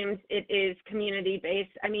of times it is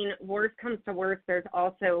community-based. I mean, worst comes to worst, there's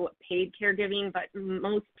also paid caregiving, but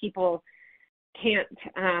most people can't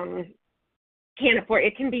afford.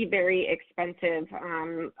 It can be very expensive,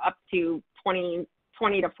 up to $20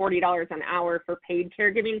 to $40 an hour for paid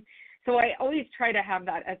caregiving. So I always try to have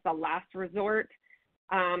that as the last resort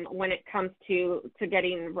when it comes to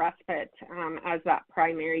getting respite as that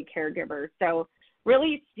primary caregiver. So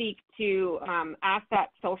really seek to ask that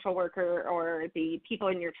social worker or the people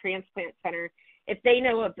in your transplant center if they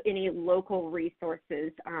know of any local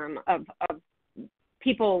resources of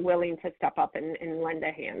people willing to step up and lend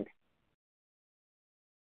a hand.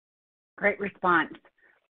 Great response.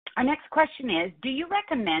 Our next question is, do you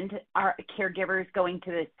recommend our caregivers going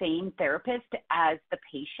to the same therapist as the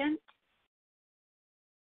patient?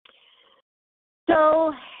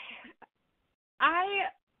 So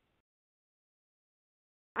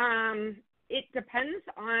it depends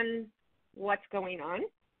on what's going on.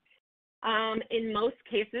 In most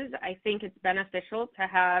cases, I think it's beneficial to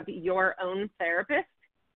have your own therapist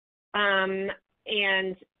and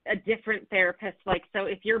a different therapist. Like, so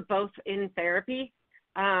if you're both in therapy,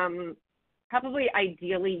 probably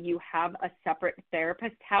ideally you have a separate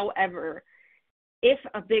therapist. However, if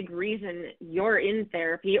a big reason you're in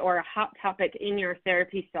therapy or a hot topic in your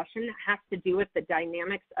therapy session has to do with the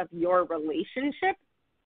dynamics of your relationship,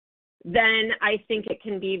 then I think it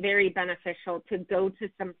can be very beneficial to go to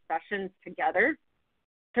some sessions together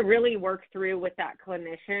to really work through with that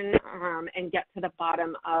clinician and get to the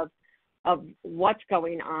bottom of what's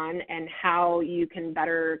going on and how you can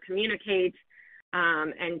better communicate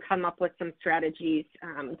and come up with some strategies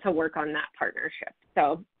to work on that partnership.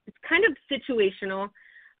 So it's kind of situational,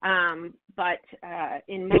 but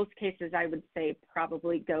in most cases, I would say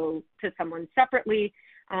probably go to someone separately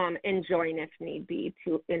and join if need be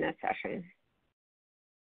in a session.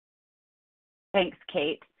 Thanks,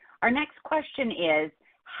 Kate. Our next question is,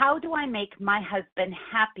 how do I make my husband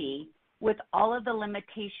happy with all of the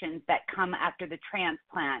limitations that come after the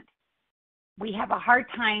transplant? We have a hard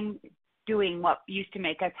time doing what used to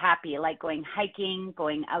make us happy, like going hiking,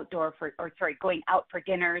 going out for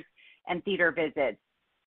dinners and theater visits,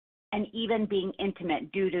 and even being intimate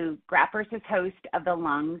due to graft versus host of the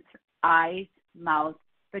lungs, eyes, mouth,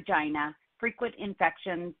 vagina, frequent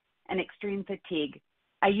infections, and extreme fatigue.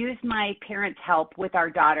 I use my parents' help with our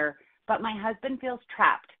daughter, but my husband feels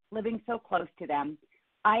trapped, living so close to them.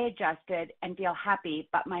 I adjusted and feel happy,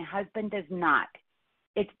 but my husband does not.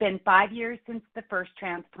 It's been 5 years since the first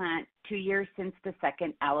transplant, 2 years since the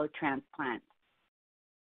second allo transplant.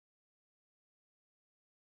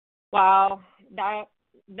 Wow,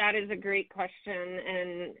 that is a great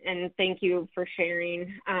question, and thank you for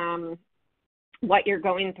sharing what you're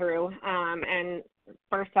going through. And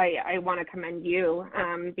first, I want to commend you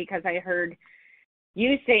because I heard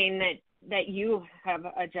you saying that you have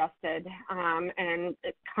adjusted and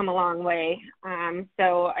come a long way.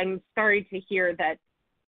 So I'm sorry to hear that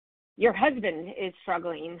your husband is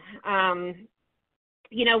struggling.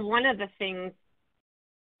 You know, one of the things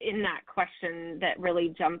in that question that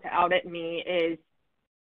really jumped out at me is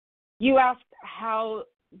you asked, how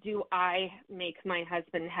do I make my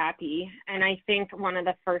husband happy? And I think one of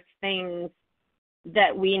the first things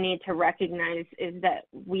that we need to recognize is that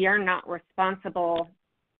we are not responsible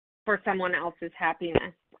for someone else's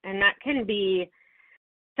happiness. And that can be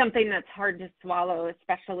something that's hard to swallow,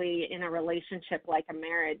 especially in a relationship like a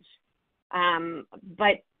marriage.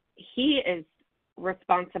 But he is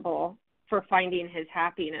responsible for finding his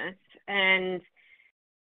happiness. And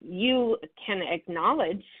you can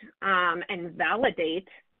acknowledge and validate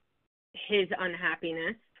his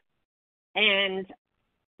unhappiness, and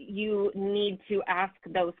you need to ask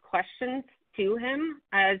those questions to him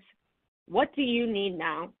as, what do you need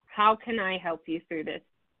now? How can I help you through this?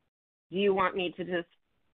 Do you want me to just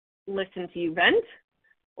listen to you vent,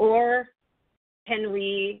 or can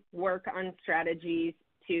we work on strategies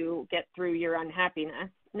to get through your unhappiness?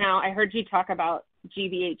 Now, I heard you talk about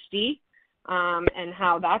GVHD and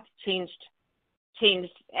how that's changed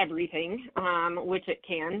everything, which it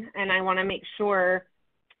can. And I want to make sure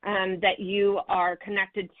that you are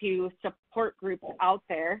connected to support groups out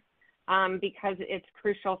there, because it's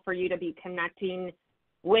crucial for you to be connecting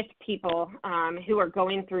with people who are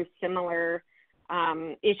going through similar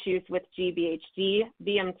issues with GVHD.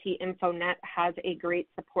 BMT InfoNet has a great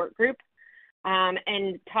support group.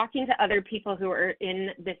 And talking to other people who are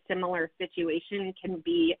in this similar situation can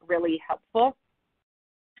be really helpful.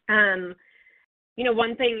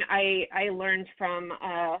 One thing I learned from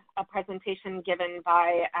a presentation given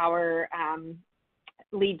by our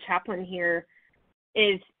lead chaplain here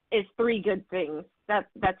is 3 good things.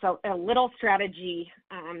 That's a little strategy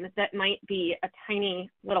that might be a tiny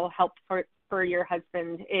little help for your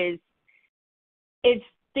husband is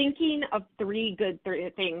thinking of 3 good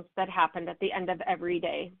things that happened at the end of every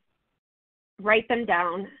day. Write them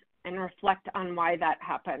down and reflect on why that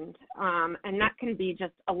happened. And that can be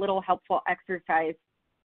just a little helpful exercise.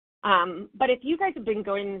 But if you guys have been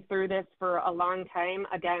going through this for a long time,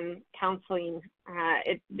 again, counseling,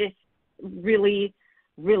 this really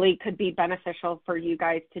could be beneficial for you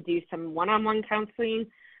guys to do some one-on-one counseling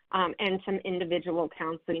and some individual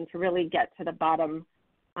counseling to really get to the bottom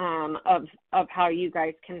of how you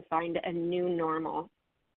guys can find a new normal.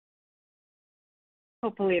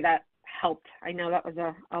 Hopefully that helped. I know that was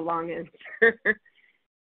a long answer.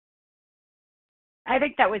 I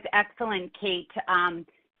think that was excellent, Kate.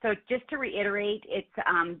 So just to reiterate, it's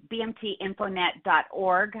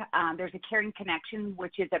bmtinfonet.org. There's a Caring Connection,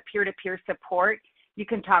 which is a peer-to-peer support. You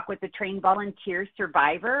can talk with a trained volunteer,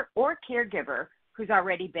 survivor, or caregiver who's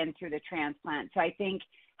already been through the transplant. So I think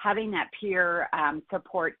having that peer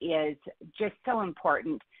support is just so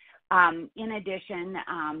important. In addition,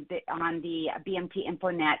 on the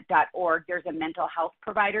bmtinfonet.org, there's a mental health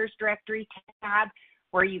providers directory tab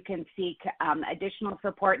where you can seek additional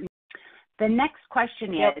support. The next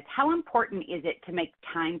question is, how important is it to make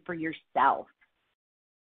time for yourself?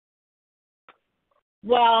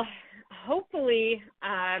 Well, hopefully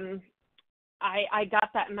I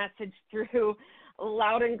got that message through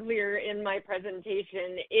loud and clear in my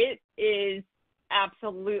presentation. It is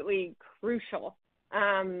absolutely crucial.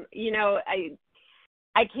 I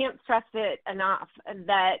can't stress it enough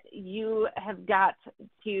that you have got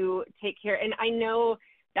to take care. And I know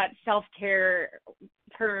that self-care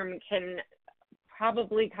term can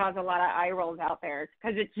probably cause a lot of eye rolls out there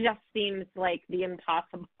because it just seems like the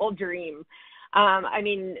impossible dream. I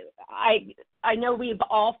know we've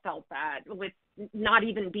all felt that with not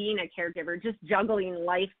even being a caregiver, just juggling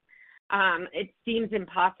life. It seems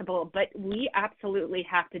impossible, but we absolutely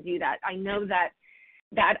have to do that. I know that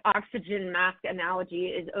oxygen mask analogy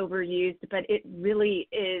is overused, but it really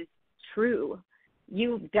is true.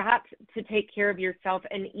 You've got to take care of yourself,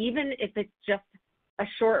 and even if it's just a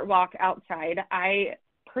short walk outside, I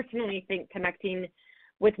personally think connecting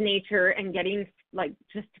with nature and getting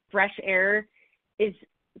just fresh air is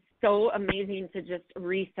so amazing to just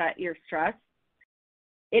reset your stress.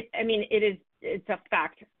 It's a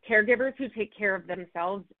fact. Caregivers who take care of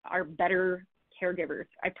themselves are better caregivers.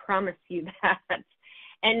 I promise you that.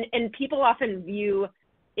 And people often view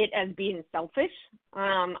it as being selfish.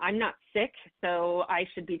 I'm not sick, so I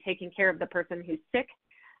should be taking care of the person who's sick.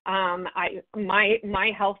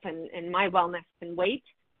 My health and my wellness can wait,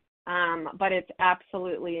 but it's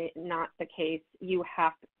absolutely not the case. You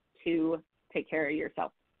have to take care of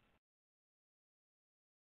yourself.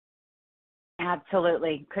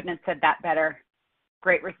 Absolutely. Couldn't have said that better.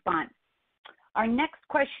 Great response. Our next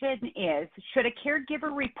question is, should a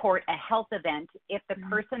caregiver report a health event if the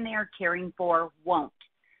person they are caring for won't?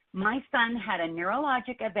 My son had a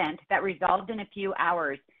neurologic event that resolved in a few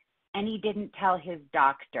hours, and he didn't tell his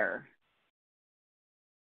doctor.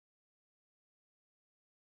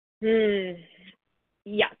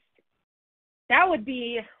 Yes. That would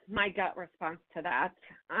be my gut response to that.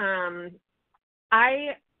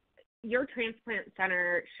 Your transplant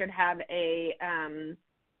center should have a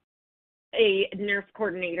nurse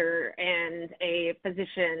coordinator and a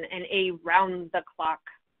physician and a round-the-clock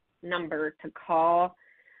number to call.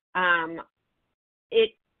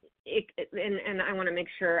 and I want to make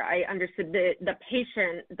sure I understood, the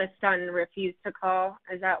patient, the son, refused to call.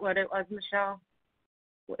 Is that what it was, Michelle?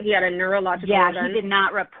 He had a neurological event? He did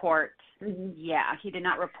not report. Mm-hmm. Yeah, he did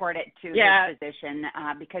not report it to his physician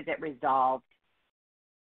because it resolved.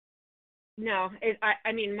 No,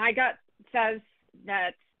 I mean, my gut says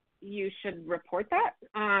that you should report that.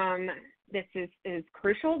 This is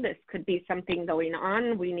crucial. This could be something going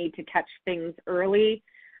on. We need to catch things early.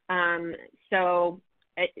 So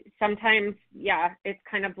sometimes, it's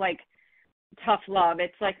kind of like tough love.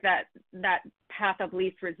 It's like that path of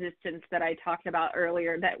least resistance that I talked about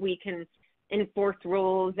earlier, that we can enforce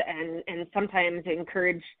rules and sometimes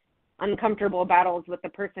encourage uncomfortable battles with the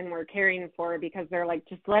person we're caring for, because they're like,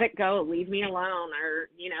 just let it go, leave me alone, or,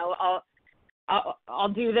 I'll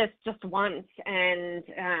do this just once. And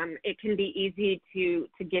it can be easy to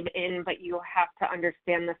give in, but you have to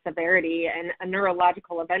understand the severity. And a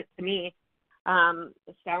neurological event, to me,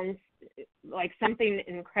 sounds like something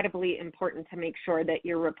incredibly important to make sure that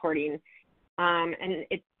you're reporting. And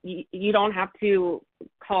you don't have to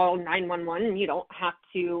call 911. You don't have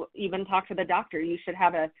to even talk to the doctor. You should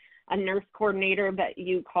have a nurse coordinator that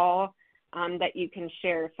you call, that you can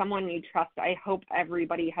share, someone you trust. I hope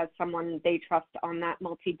everybody has someone they trust on that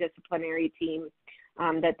multidisciplinary team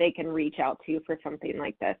that they can reach out to for something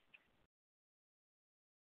like this.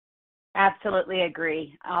 Absolutely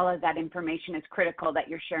agree. All of that information is critical that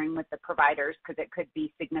you're sharing with the providers, because it could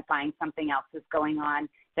be signifying something else is going on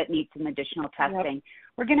that needs some additional testing. Yep.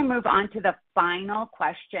 We're going to move on to the final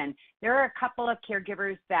question. There are a couple of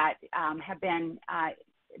caregivers that have been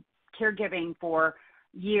caregiving for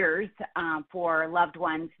years for loved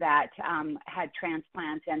ones that had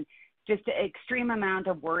transplants, and just an extreme amount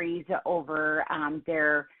of worries over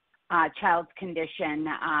their child's condition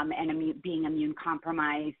and being immune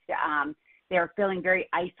compromised. They're feeling very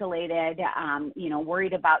isolated,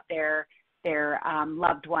 worried about their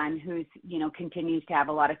loved one who's, continues to have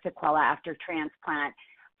a lot of sequelae after transplant.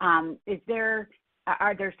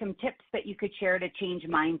 Are there some tips that you could share to change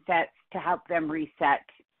mindsets to help them reset?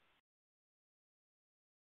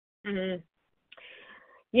 Mm-hmm.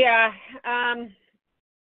 Yeah.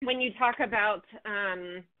 When you talk about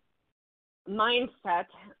mindset,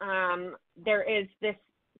 there is this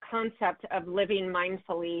concept of living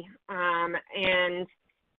mindfully, and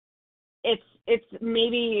it's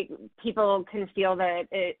maybe people can feel that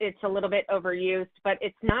it's a little bit overused, but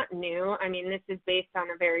it's not new. I mean, this is based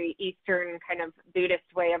on a very Eastern kind of Buddhist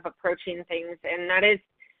way of approaching things, and that is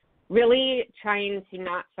really trying to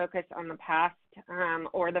not focus on the past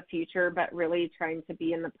or the future, but really trying to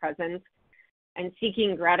be in the present and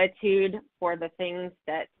seeking gratitude for the things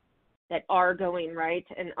that are going right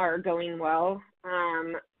and are going well.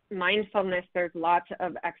 Mindfulness, there's lots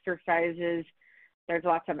of exercises, there's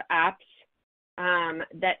lots of apps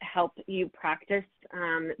that help you practice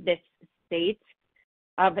this state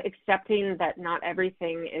of accepting that not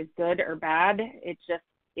everything is good or bad, it just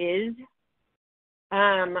is.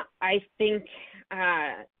 I think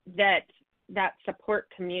that support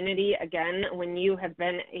community, again, when you have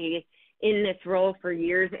been in this role for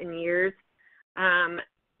years and years,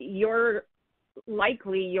 your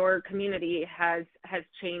community has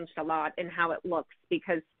changed a lot in how it looks,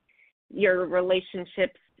 because your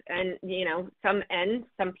relationships, and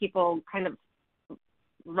some people kind of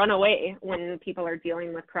run away when people are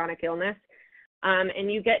dealing with chronic illness,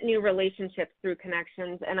 and you get new relationships through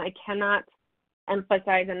connections. And I cannot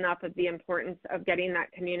emphasize enough of the importance of getting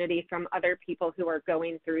that community from other people who are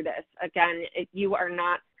going through this. Again, you are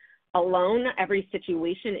not alone. Every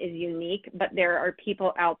situation is unique, but there are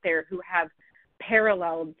people out there who have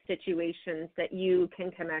paralleled situations that you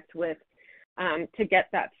can connect with to get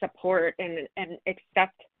that support and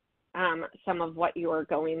accept some of what you are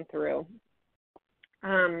going through.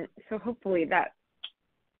 So hopefully that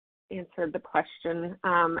answered the question,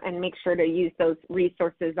 and make sure to use those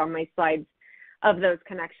resources on my slides of those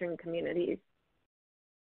connection communities.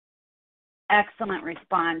 Excellent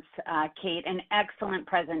response, Kate, and excellent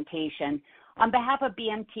presentation. On behalf of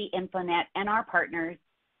BMT InfoNet and our partners,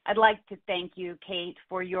 I'd like to thank you, Kate,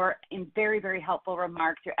 for your very, very helpful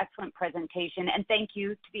remarks, your excellent presentation, and thank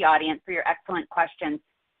you to the audience for your excellent questions.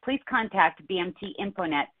 Please contact BMT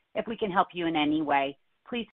InfoNet if we can help you in any way.